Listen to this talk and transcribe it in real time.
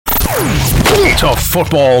to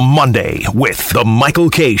Football Monday with The Michael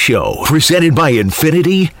K. Show, presented by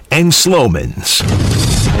Infinity and Sloman's.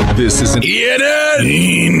 This is an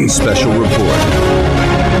ENN special report.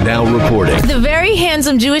 Now reporting. The very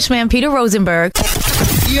handsome Jewish man, Peter Rosenberg.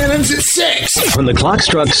 ENN's at 6. When the clock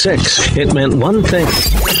struck 6, it meant one thing.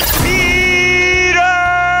 Peter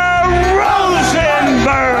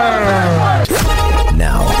Rosenberg!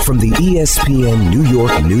 Now, from the ESPN New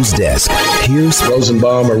York news desk, here's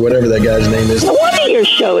Rosenbaum or whatever that guy's name is. No wonder your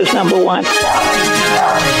show is number one.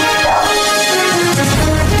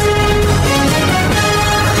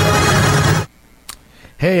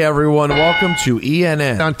 Hey everyone, welcome to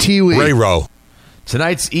ENN On TV. Ray Rowe.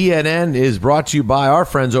 Tonight's ENN is brought to you by our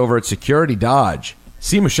friends over at Security Dodge.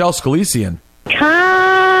 See Michelle Scalesian.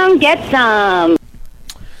 Come get some.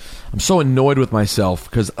 I'm so annoyed with myself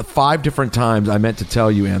because 5 different times I meant to tell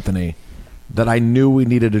you, Anthony, that I knew we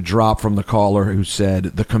needed a drop from the caller who said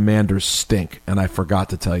the Commanders stink, and I forgot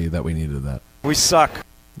to tell you that we needed that. We suck.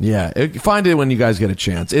 Yeah, find it when you guys get a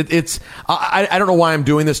chance. I don't know why I'm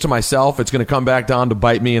doing this to myself. It's going to come back down to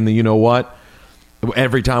bite me in the you-know-what.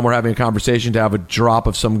 Every time we're having a conversation, to have a drop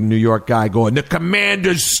of some New York guy going, the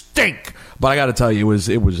Commanders stink. But I got to tell you,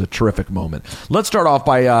 it was a terrific moment. Let's start off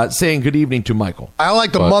by saying good evening to Michael. I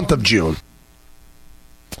like the month of June.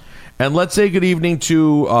 And let's say good evening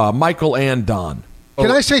to Michael and Don.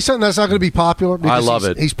 Can I say something that's not going to be popular? I love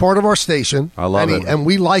it. He's part of our station. I love it. And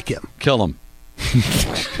we like him. Kill him.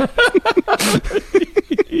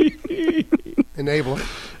 Enable it.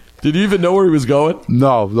 Did you even know where he was going?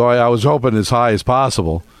 No, I was hoping as high as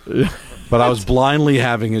possible. But I was blindly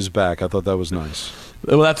having his back. I thought that was nice.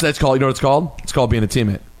 Well, that's called, you know what it's called? It's called being a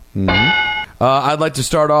teammate. Mm-hmm. I'd like to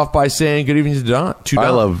start off by saying good evening to Don. I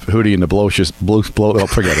love Hootie and the blow. Oh,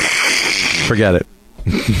 forget it. Forget it.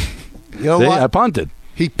 You know See, what? I punted.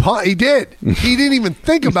 He did. He didn't even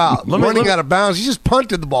think about running out of bounds. He just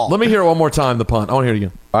punted the ball. Let me hear it one more time, the punt. I want to hear it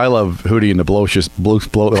again. I love Hootie and the blow.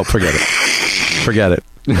 Oh, forget it. Forget it.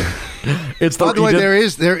 It's by the way, there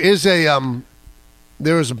is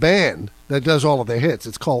a band that does all of their hits.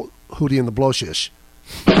 It's called Hootie and the Blowshish.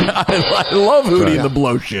 I love Hootie and the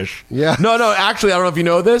Blowshish. Yeah. No, actually, I don't know if you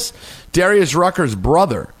know this. Darius Rucker's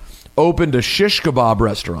brother opened a shish kebab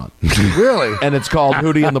restaurant. Really? And it's called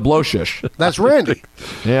Hootie and the Blowshish. That's Randy.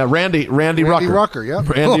 Yeah, Randy Rucker. Rucker, yeah.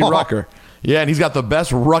 Randy Rucker. Yeah, and he's got the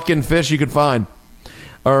best ruckin' fish you could find.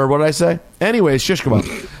 Or what did I say? Anyways, shish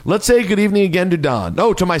kebab. Let's say good evening again to Don.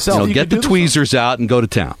 No, to myself. Get the tweezers out and go to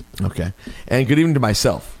town. Okay. And good evening to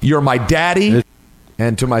myself. You're my daddy.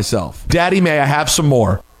 And to myself. Daddy, may I have some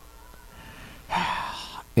more?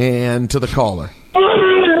 And to the caller.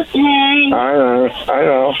 I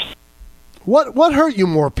know. What hurt you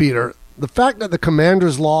more, Peter? The fact that the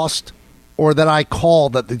Commanders lost or that I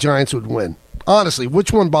called that the Giants would win? Honestly,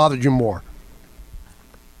 which one bothered you more?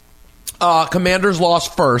 Commanders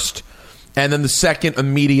lost first, and then the second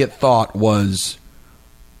immediate thought was,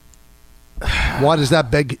 why does that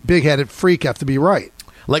big-headed freak have to be right?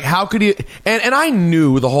 Like, how could he? And I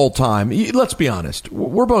knew the whole time. Let's be honest.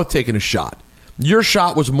 We're both taking a shot. Your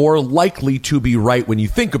shot was more likely to be right when you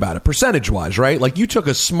think about it, percentage-wise, right? Like, you took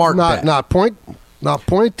a smart bet. Not point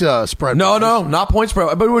spread. No, not point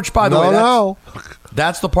spread. But which, by the way,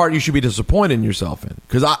 that's the part you should be disappointed in yourself in.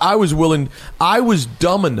 Because I was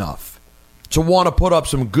dumb enough to want to put up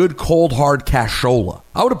some good cold hard cashola.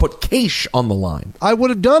 I would have put cash on the line. I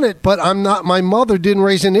would have done it, but I'm not. My mother didn't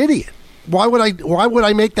raise an idiot. Why would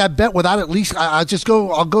I make that bet without at least? I'll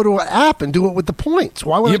go to an app and do it with the points.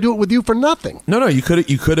 Why would I do it with you for nothing? No, you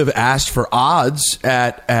could have asked for odds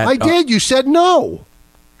at. I did. You said no.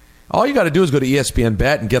 All you got to do is go to ESPN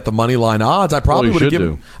Bet and get the money line odds. I probably would have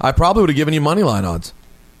given you money line odds.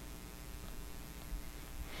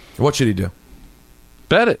 What should he do?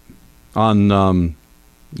 Bet it on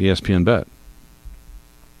ESPN Bet.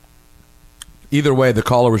 Either way, the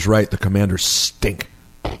caller was right. The Commanders stink.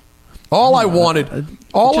 All I wanted,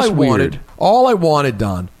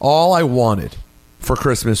 Don, all I wanted for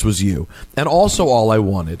Christmas was you. And also all I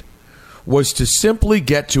wanted was to simply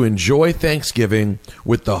get to enjoy Thanksgiving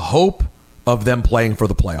with the hope of them playing for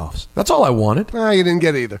the playoffs. That's all I wanted. You didn't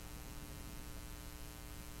get either.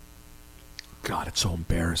 God, it's so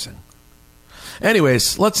embarrassing.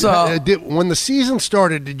 Anyways, let's... when the season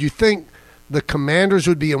started, did you think the Commanders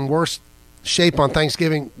would be in worse shape on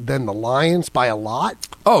Thanksgiving than the Lions by a lot?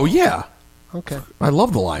 Oh, yeah. Okay. I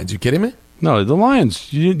love the Lions. You kidding me? No, the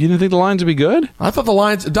Lions. You didn't think the Lions would be good? I thought the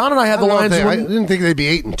Lions... Don and I had the Lions... I didn't think they'd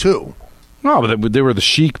be 8-2. No, but they were the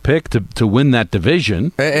chic pick to win that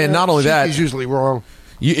division. And not only that... He's usually wrong.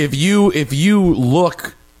 If you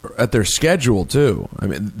look at their schedule too. I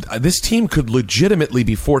mean, this team could legitimately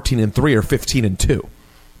be 14-3 or 15-2.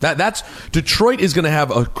 That's Detroit is going to have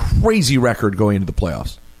a crazy record going into the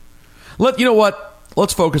playoffs. You know what?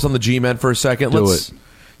 Let's focus on the G-men for a second. Let's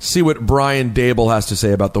see what Brian Dable has to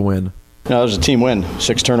say about the win. No, it was a team win.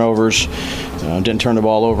 6 turnovers. Didn't turn the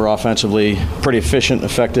ball over offensively. Pretty efficient,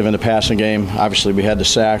 effective in the passing game. Obviously, we had the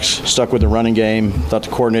sacks. Stuck with the running game. Thought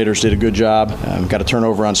the coordinators did a good job. Got a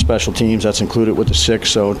turnover on special teams. That's included with the 6.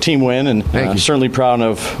 So team win, and certainly proud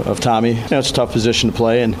of Tommy. It's a tough position to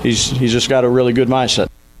play, and he's just got a really good mindset.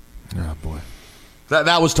 Oh, boy.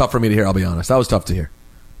 That was tough for me to hear, I'll be honest. That was tough to hear.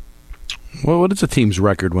 Well, what is the team's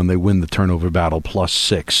record when they win the turnover battle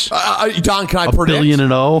 +6? Don, can I predict?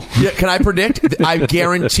 1,000,000,000. Yeah, can I predict? I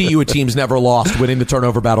guarantee you a team's never lost winning the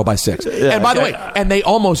turnover battle by 6. Yeah, and by the way, and they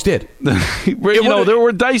almost did. There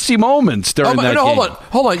were dicey moments during that game.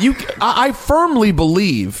 Hold on. I firmly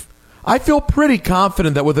believe, I feel pretty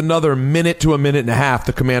confident that with another minute to a minute and a half,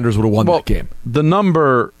 the Commanders would have won that game. The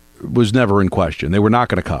number was never in question. They were not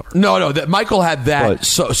going to cover. No, Michael had that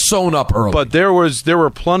sewn up early. But there were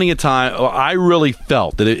plenty of time. I really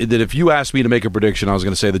felt that if you asked me to make a prediction, I was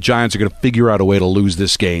going to say the Giants are going to figure out a way to lose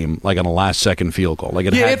this game, like on a last-second field goal. Like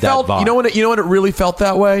it felt that vibe. You know when it really felt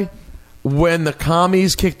that way? When the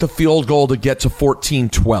Commies kicked the field goal to get to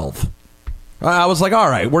 14-12. I was like, all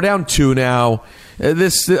right, we're down 2 now.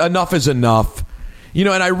 Enough is enough. And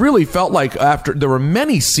I really felt like after there were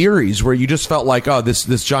many series where you just felt like, oh,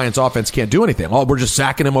 this Giants offense can't do anything. Oh, we're just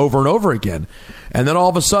sacking him over and over again. And then all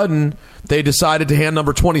of a sudden, they decided to hand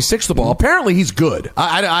number 26 the ball. Apparently, he's good.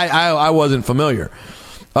 I wasn't familiar.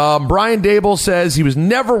 Brian Dable says he was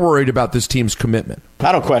never worried about this team's commitment.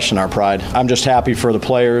 I don't question our pride. I'm just happy for the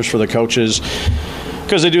players, for the coaches,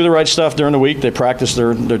 because they do the right stuff during the week. They practice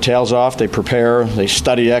their tails off. They prepare. They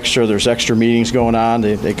study extra. There's extra meetings going on.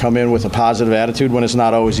 They come in with a positive attitude when it's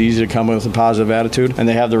not always easy to come in with a positive attitude. And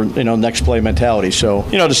they have their next play mentality. So,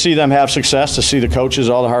 to see them have success, to see the coaches,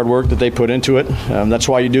 all the hard work that they put into it, that's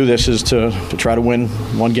why you do this, is to try to win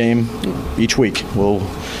one game each week. We'll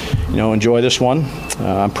enjoy this one.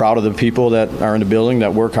 I'm proud of the people that are in the building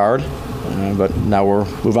that work hard. But now we'll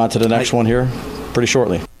move on to the next one here pretty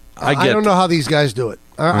shortly. I don't know how these guys do it.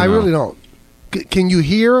 I really don't. Can you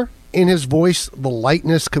hear in his voice the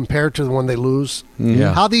lightness compared to when they lose?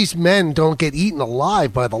 Yeah. How these men don't get eaten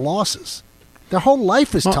alive by the losses. Their whole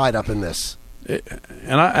life is tied up in this.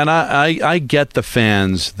 And I get the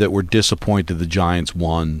fans that were disappointed the Giants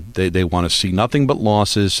won. They want to see nothing but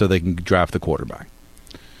losses so they can draft the quarterback.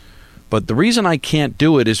 But the reason I can't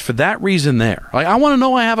do it is for that reason there. I want to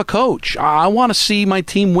know I have a coach. I want to see my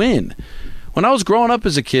team win. When I was growing up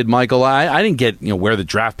as a kid, Michael, I didn't get where the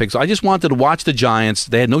draft picks. I just wanted to watch the Giants.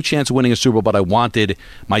 They had no chance of winning a Super Bowl, but I wanted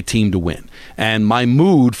my team to win. And my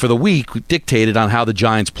mood for the week dictated on how the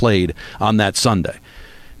Giants played on that Sunday.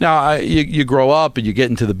 Now, you grow up and you get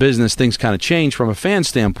into the business, things kind of change from a fan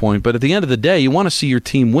standpoint, but at the end of the day, you want to see your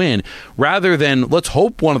team win rather than let's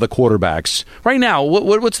hope one of the quarterbacks. Right now,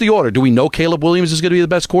 what's the order? Do we know Caleb Williams is going to be the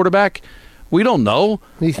best quarterback? We don't know.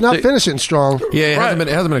 He's not finishing strong. Yeah, it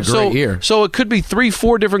hasn't been a great year. So it could be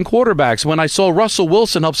 3-4 different quarterbacks. When I saw Russell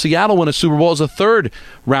Wilson help Seattle win a Super Bowl as a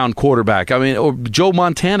third-round quarterback, or Joe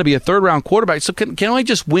Montana be a third-round quarterback. So can I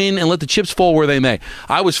just win and let the chips fall where they may?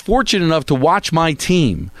 I was fortunate enough to watch my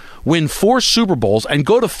team win 4 Super Bowls and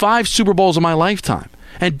go to 5 Super Bowls in my lifetime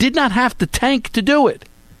and did not have to tank to do it.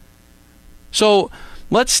 So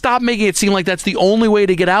let's stop making it seem like that's the only way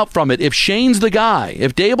to get out from it. If Shane's the guy,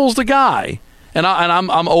 if Dable's the guy, and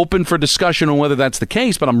I'm open for discussion on whether that's the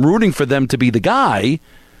case, but I'm rooting for them to be the guy,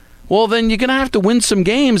 well, then you're going to have to win some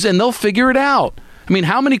games, and they'll figure it out. I mean,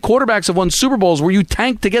 how many quarterbacks have won Super Bowls where you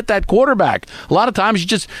tanked to get that quarterback? A lot of times you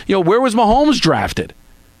just, where was Mahomes drafted?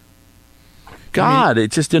 God,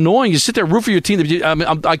 it's just annoying. You sit there, root for your team.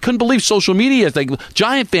 I couldn't believe social media is like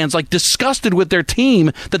Giant fans disgusted with their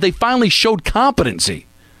team that they finally showed competency.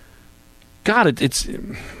 God, it's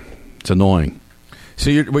annoying.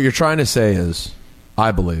 So what you're trying to say is,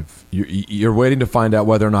 I believe, you're waiting to find out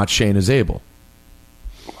whether or not Shane is able.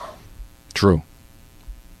 True.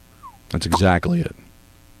 That's exactly it.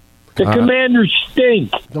 The Commanders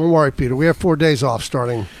stink. Don't worry, Peter. We have 4 days off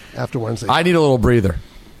starting after Wednesday. I need a little breather.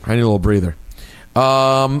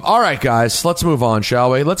 All right, guys, let's move on,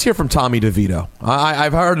 shall we? Let's hear from Tommy DeVito.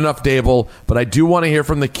 I've heard enough Dable, but I do want to hear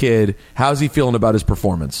from the kid. How's he feeling about his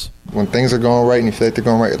performance? When things are going right and you feel like they're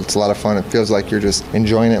going right, it's a lot of fun. It feels like you're just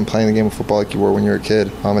enjoying it and playing the game of football like you were when you were a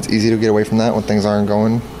kid. It's easy to get away from that when things aren't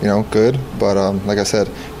going, good. But like I said,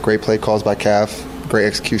 great play calls by Calf, great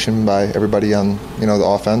execution by everybody on, the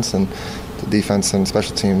offense, and the defense and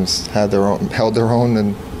special teams held their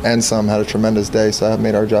own, and some had a tremendous day, so that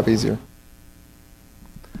made our job easier.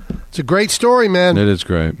 It's a great story, man. It is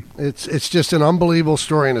great. It's just an unbelievable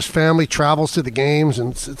story, and his family travels to the games,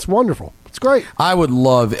 and it's wonderful. It's great. I would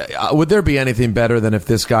love. Would there be anything better than if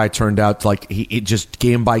this guy turned out like he just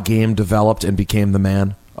game by game developed and became the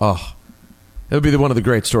man? Oh, it would be one of the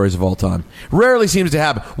great stories of all time. Rarely seems to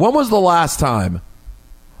happen. When was the last time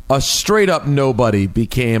a straight up nobody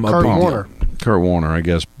became a Kurt big Warner? deal? Kurt Warner, I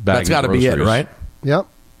guess. That's got to be it, right? Yep.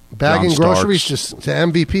 Bagging John groceries Starks. to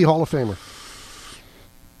MVP Hall of Famer.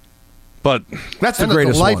 But that's the and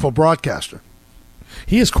greatest a delightful one. broadcaster.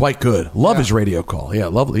 He is quite good. Love his radio call. Yeah,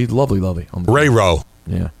 lovely. He's lovely. Ray Rowe.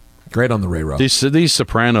 Yeah, great on the Ray Rowe. These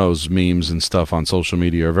Sopranos memes and stuff on social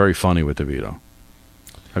media are very funny with DeVito.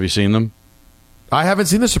 Have you seen them? I haven't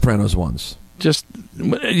seen the Sopranos ones. Just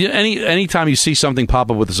anytime you see something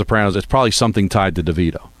pop up with the Sopranos, it's probably something tied to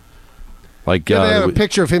DeVito. Like They have a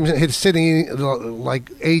picture of him sitting, like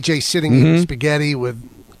AJ sitting eating spaghetti with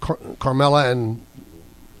Carmela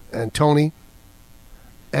and Tony,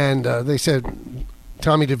 and they said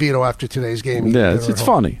Tommy DeVito after today's game. Yeah, it's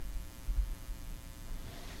funny.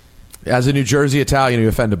 As a New Jersey Italian, are you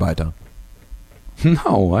offended by it, Tom?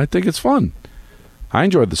 No, I think it's fun. I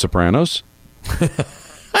enjoyed The Sopranos.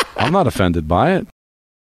 I'm not offended by it.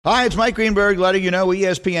 Hi, it's Mike Greenberg letting you know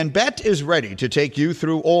ESPN Bet is ready to take you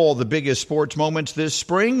through all the biggest sports moments this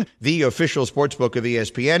spring. The official sportsbook of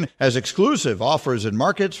ESPN has exclusive offers and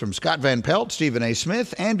markets from Scott Van Pelt, Stephen A.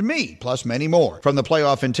 Smith, and me, plus many more. From the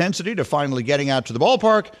playoff intensity to finally getting out to the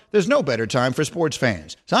ballpark, there's no better time for sports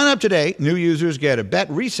fans. Sign up today. New users get a bet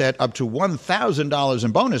reset up to $1,000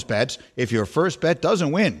 in bonus bets if your first bet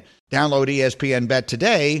doesn't win. Download ESPN Bet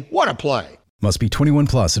today. What a play. Must be 21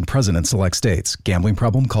 plus and present in select states. Gambling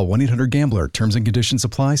problem? Call 1-800-GAMBLER. Terms and conditions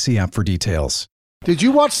apply. See app for details. Did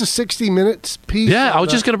you watch the 60 Minutes piece? Yeah, I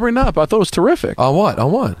was just going to bring that up. I thought it was terrific. On what?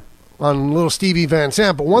 On little Stevie Van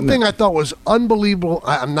Zandt. But one thing I thought was unbelievable.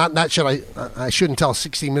 I shouldn't tell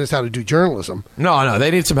 60 Minutes how to do journalism. No,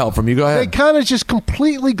 they need some help from you. Go ahead. They kind of just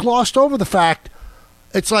completely glossed over the fact.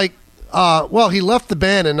 It's like, he left the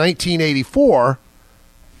band in 1984.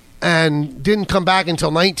 And didn't come back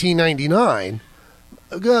until 1999.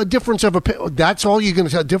 Difference of opinion. That's all you're going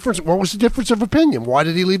to tell. Difference. What was the difference of opinion? Why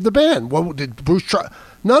did he leave the band? What did Bruce try?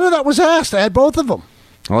 None of that was asked. I had both of them.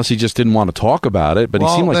 Unless he just didn't want to talk about it, but he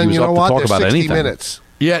seemed like he was up to talk about 60 anything. Minutes.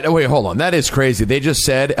 Yeah, wait, hold on. That is crazy. They just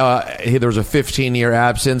said there was a 15-year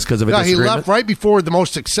absence because of a disagreement. He left right before the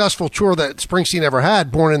most successful tour that Springsteen ever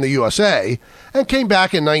had, Born in the USA, and came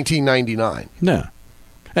back in 1999. Yeah.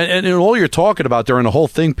 And all you're talking about during the whole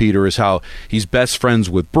thing, Peter, is how he's best friends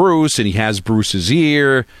with Bruce and he has Bruce's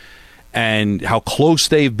ear and how close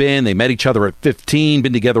they've been. They met each other at 15,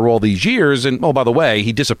 been together all these years. And, oh, by the way,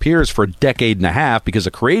 he disappears for a decade and a half because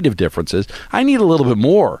of creative differences. I need a little bit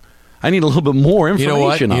more. I need a little bit more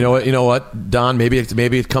information. You know what, Don? Maybe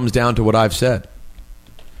it comes down to what I've said.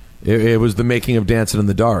 It was the making of Dancing in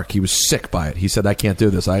the Dark. He was sick by it. He said, I can't do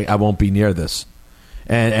this. I won't be near this.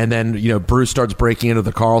 And then Bruce starts breaking into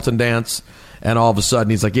the Carlton dance, and all of a sudden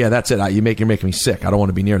he's like, "Yeah, that's it. You're making me sick. I don't want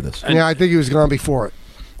to be near this." Yeah, I think he was gone before it.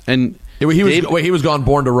 And he was gone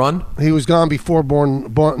Born to Run. He was gone before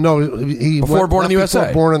Born. No, he before Born in the USA.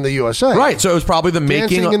 Before Born in the USA. Right. So it was probably the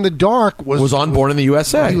Dancing making in the Dark was on Born in the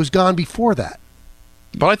USA. He was gone before that.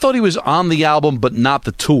 But I thought he was on the album, but not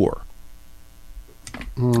the tour.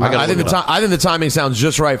 I think the timing sounds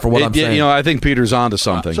just right for what I'm saying. I think Peter's onto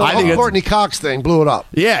something. So the Courtney Cox thing blew it up.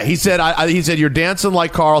 Yeah, he said you're dancing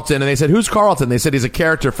like Carlton, and they said, who's Carlton? They said he's a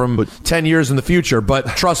character from 10 years in the future, but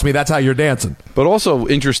trust me, that's how you're dancing. But also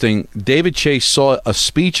interesting, David Chase saw a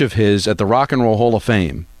speech of his at the Rock and Roll Hall of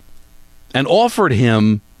Fame and offered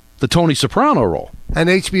him the Tony Soprano role. And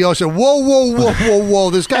HBO said, whoa,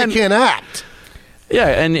 this guy can't act. Yeah,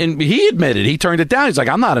 and he admitted, he turned it down. He's like,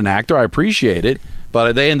 I'm not an actor, I appreciate it.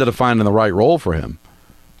 But they ended up finding the right role for him.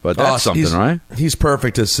 But that's something, right? He's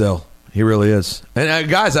perfect as Sil. He really is. And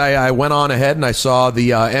guys, I went on ahead and I saw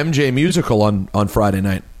the MJ musical on Friday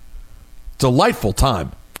night. Delightful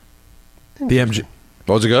time. The MJ.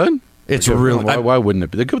 Was it good? It's really. Why wouldn't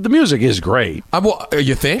it be? The music is great.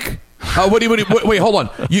 You think? Wait, hold on.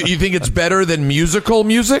 You think it's better than musical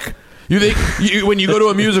music? You think when you go to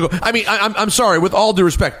a musical? I mean, I'm sorry. With all due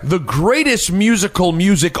respect, the greatest musical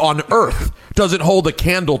music on earth doesn't hold a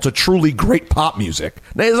candle to truly great pop music.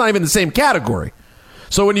 It's not even the same category.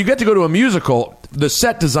 So when you get to go to a musical, the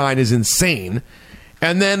set design is insane,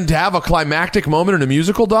 and then to have a climactic moment in a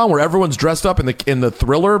musical, Don, where everyone's dressed up in the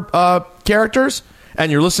Thriller characters,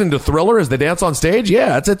 and you're listening to Thriller as they dance on stage.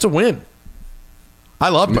 Yeah, it's a win. I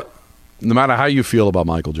loved it. No matter how you feel about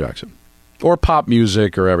Michael Jackson. or pop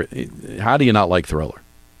music or everything. How do you not like Thriller?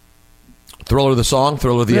 Thriller the song,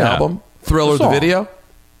 Thriller the album, Thriller the video.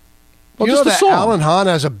 Well, you know that Alan Hahn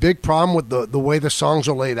has a big problem with the way the songs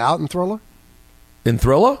are laid out in Thriller? In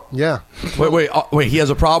Thriller? Yeah. Wait. He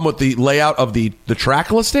has a problem with the layout of the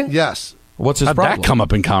track listing? Yes. What's his How'd problem? that come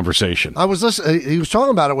up in conversation? I was listening. He was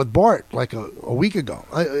talking about it with Bart like a week ago.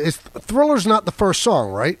 Thriller's not the first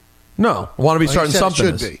song, right? No. Want to be starting something.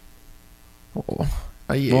 It should be. Well,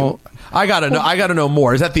 I gotta know. I gotta know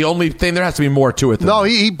more. Is that the only thing? There has to be more to it. No,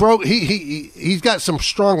 he's got some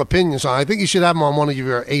strong opinions on it. I think you should have him on one of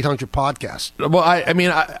your 800 podcasts. Well,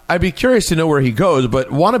 I'd be curious to know where he goes,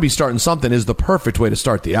 but want to be starting something is the perfect way to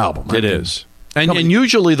start the album. It is. And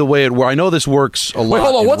usually the way I know this works a lot. Wait,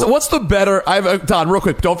 hold on. What's the better? Don, real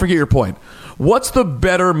quick. Don't forget your point. What's the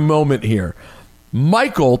better moment here?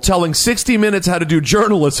 Michael telling 60 Minutes how to do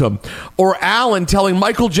journalism, or Alan telling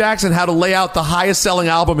Michael Jackson how to lay out the highest selling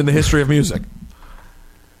album in the history of music?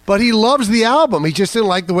 But he loves the album. He just didn't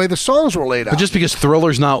like the way the songs were laid out. But just because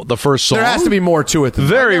Thriller's not the first song, there has to be more to it.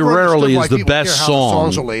 Very rarely is the best song. The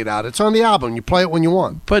songs are laid out. It's on the album. You play it when you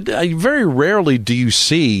want. But very rarely do you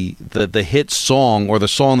see the hit song or the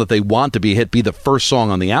song that they want to be a hit be the first song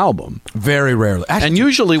on the album. Very rarely. Actually, and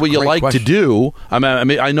usually what you like to do, I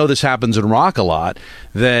mean, I know this happens in rock a lot,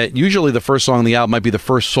 that usually the first song on the album might be the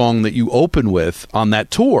first song that you open with on that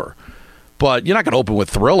tour. But you're not going to open with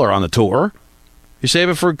Thriller on the tour. You save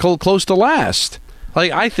it for close to last.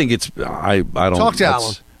 Like, I think it's. I don't talk to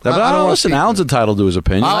Alan. I don't listen. Alan's entitled to his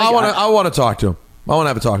opinion. I want to talk to him. I want to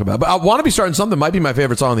have a talk about it. But I want to be starting something. Might be my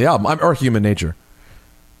favorite song on the album. Or Human Nature.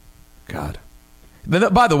 God.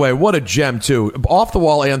 By the way, what a gem too. Off the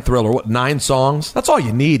Wall and Thriller. What, 9 songs? That's all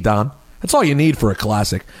you need, Don. That's all you need for a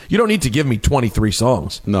classic. You don't need to give me 23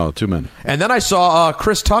 songs. No, too many. And then I saw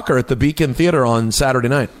Chris Tucker at the Beacon Theater on Saturday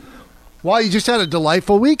night. Wow, you just had a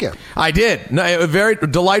delightful weekend. I did. No, very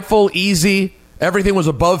delightful, easy. Everything was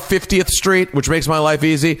above 50th Street, which makes my life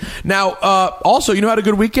easy. Now, also, you know, had a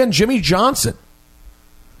good weekend? Jimmy Johnson.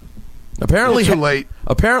 Apparently, too late.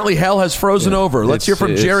 Apparently, hell has frozen over. Let's hear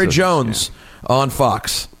from Jerry Jones on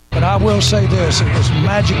Fox. But I will say this, it was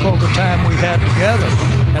magical the time we had together.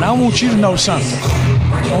 And I want you to know something.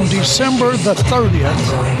 On December the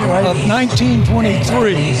 30th of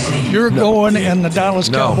 1923, you're going in the Dallas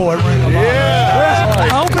Cowboy Ring of Honor. Yeah. I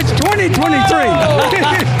hope it's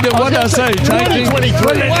 2023. What did I say?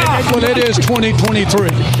 2023. Well, it is 2023.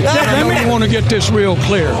 I know you want to get this real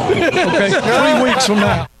clear. Okay, 3 weeks from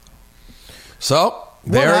now. So,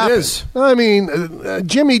 there it is. I mean,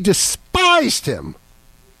 Jimmy despised him.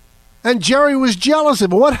 And Jerry was jealous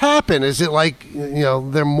of it. What happened? Is it like,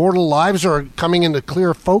 their mortal lives are coming into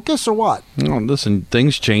clear focus or what? No, listen,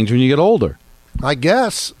 things change when you get older. I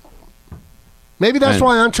guess. Maybe that's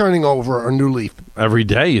why I'm turning over a new leaf. Every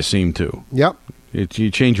day you seem to. Yep. You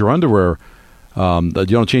change your underwear. You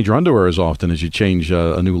don't change your underwear as often as you change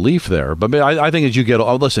a new leaf there. But I think as you get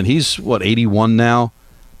listen, he's, 81 now?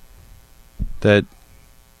 That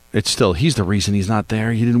it's still, he's the reason he's not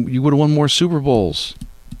there. You would have won more Super Bowls.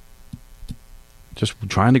 Just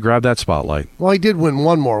trying to grab that spotlight. Well, he did win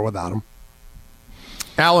one more without him.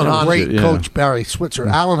 Alan Hahn. Great coach Barry Switzer.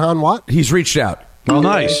 Alan Hahn what? He's reached out. Oh,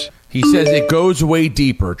 nice. He says it goes way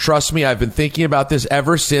deeper. Trust me, I've been thinking about this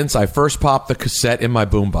ever since I first popped the cassette in my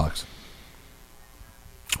boombox.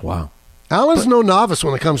 Wow. Alan's no novice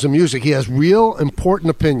when it comes to music. He has real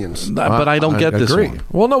important opinions. But I don't get this one.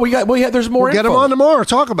 Well, no, there's more info. Get him on tomorrow.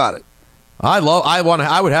 Talk about it. I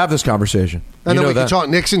would have this conversation. And then we can talk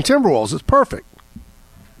Knicks and Timberwolves. It's perfect.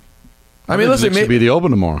 I mean, listen, maybe the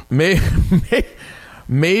open tomorrow.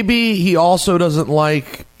 Maybe he also doesn't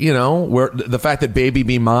like, where the fact that "Baby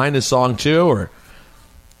Be Mine" is song 2, or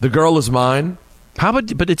 "The Girl Is Mine." How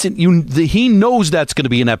about? But it's he knows that's going to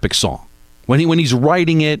be an epic song when he's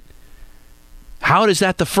writing it. How is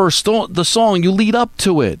that the song you lead up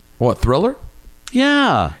to it? What, Thriller?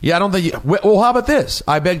 Yeah. Yeah, I don't think. Well, how about this?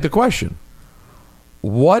 I beg the question: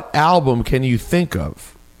 what album can you think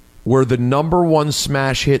of where the number 1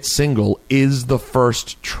 smash hit single is the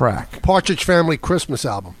first track? Partridge Family Christmas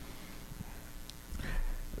album.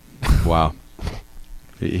 Wow.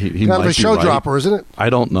 He kind of a show dropper, isn't it?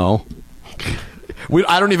 I don't know.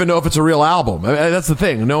 I don't even know if it's a real album. That's the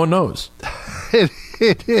thing. No one knows.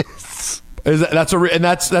 It is. That's a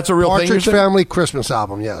real thing? Partridge Family Christmas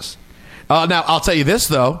album, yes. Now, I'll tell you this,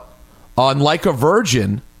 though. On Like a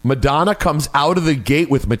Virgin, Madonna comes out of the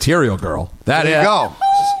gate with Material Girl. There you go.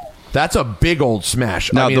 That's a big old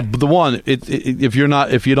smash. Now, the one, if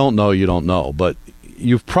you don't know, you don't know. But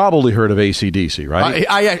you've probably heard of AC/DC, right?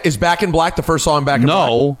 Is Back in Black the first song Back in Black?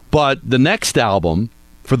 No, but the next album,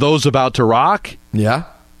 For Those About to Rock, yeah,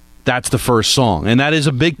 that's the first song. And that is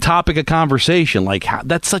a big topic of conversation. Like,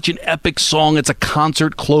 that's such an epic song. It's a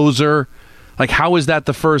concert closer. Like, how is that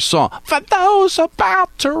the first song? For those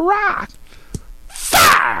about to rock,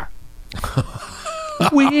 fire!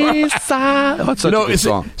 That's such a good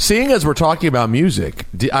song. Seeing as we're talking about music,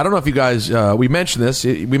 I don't know if you guys, we mentioned this.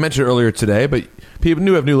 We mentioned it earlier today, but people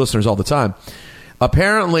have new listeners all the time.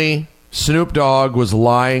 Apparently, Snoop Dogg was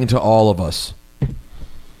lying to all of us.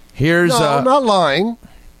 No, not lying.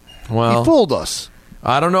 Well, he fooled us.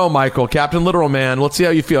 I don't know, Michael. Captain Literal Man, let's see how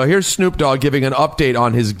you feel. Here's Snoop Dogg giving an update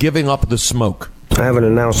on his giving up the smoke. I have an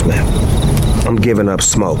announcement. I'm giving up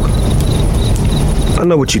smoke. I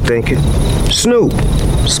know what you're thinking. Snoop,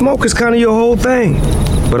 smoke is kind of your whole thing.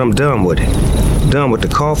 But I'm done with it. Done with the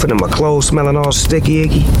coughing and my clothes smelling all sticky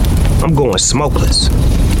icky. I'm going smokeless.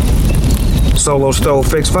 Solo Stove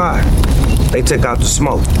Fix 5. They took out the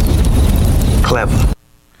smoke. Clever.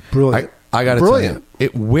 Brilliant. I got to tell you,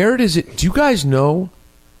 where does it? Do you guys know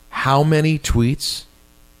how many tweets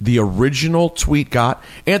the original tweet got?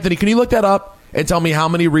 Anthony, can you look that up and tell me how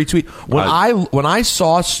many retweets? When I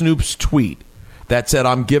saw Snoop's tweet that said,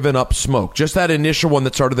 "I'm giving up smoke," just that initial one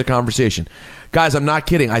that started the conversation, guys, I'm not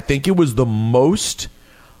kidding. I think it was the most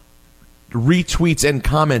retweets and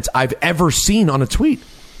comments I've ever seen on a tweet.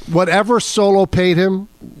 Whatever Solo paid him,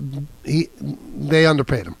 they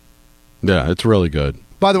underpaid him. Yeah, it's really good.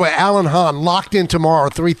 By the way, Alan Hahn locked in tomorrow,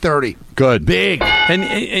 3:30. Good, big, and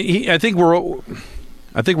I think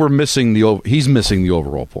we're missing he's missing the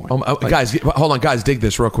overall point. Guys, hold on, guys, dig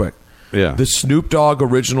this real quick. Yeah, the Snoop Dogg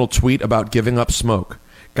original tweet about giving up smoke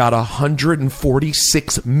got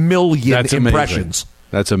 146 million impressions.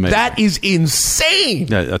 That's amazing. That is insane.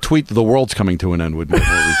 Yeah, a tweet, the world's coming to an end would make more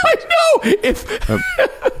I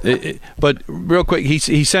know. But real quick,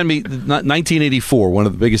 he sent me 1984, one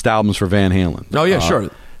of the biggest albums for Van Halen. Oh, yeah, sure.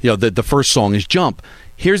 The first song is Jump.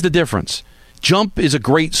 Here's the difference. Jump is a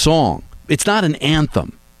great song. It's not an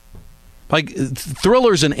anthem. Like,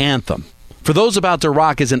 Thriller's an anthem. For Those About to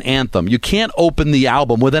Rock is an anthem. You can't open the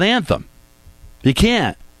album with an anthem. You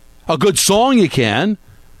can't. A good song you can.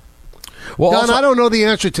 Well, Don, I don't know the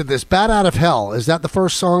answer to this. Bat Out of Hell, is that the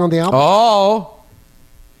first song on the album? Oh.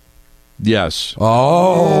 Yes.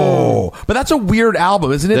 Oh. But that's a weird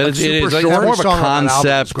album, isn't it? Like super short. It's more of a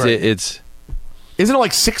concept. Isn't it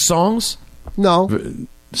like 6 songs? No.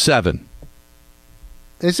 7.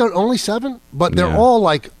 Is it only 7? But they're all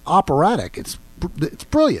like operatic. It's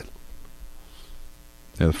brilliant.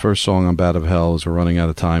 Yeah, the first song on Bat Out of Hell, as we're running out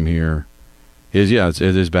of time here, it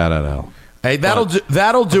is Bat Out of Hell. Hey, that'll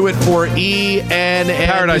do it for ENN.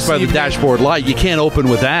 Paradise by the Dashboard Light. You can't open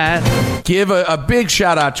with that. Give a big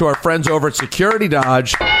shout out to our friends over at Security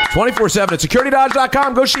Dodge, 24/7 at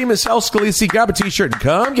securitydodge.com. Go see Miss El Scalisi, grab a T-shirt, and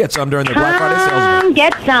come get some during the Black Friday sales. Come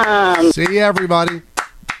get some. See you, everybody.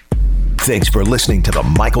 Thanks for listening to the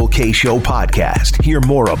Michael K. Show podcast. Hear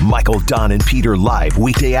more of Michael, Don, and Peter live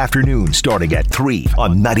weekday afternoon starting at 3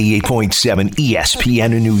 on 98.7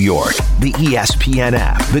 ESPN in New York, the ESPN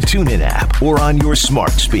app, the TuneIn app, or on your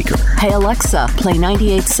smart speaker. Hey, Alexa, play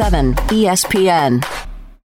 98.7 ESPN.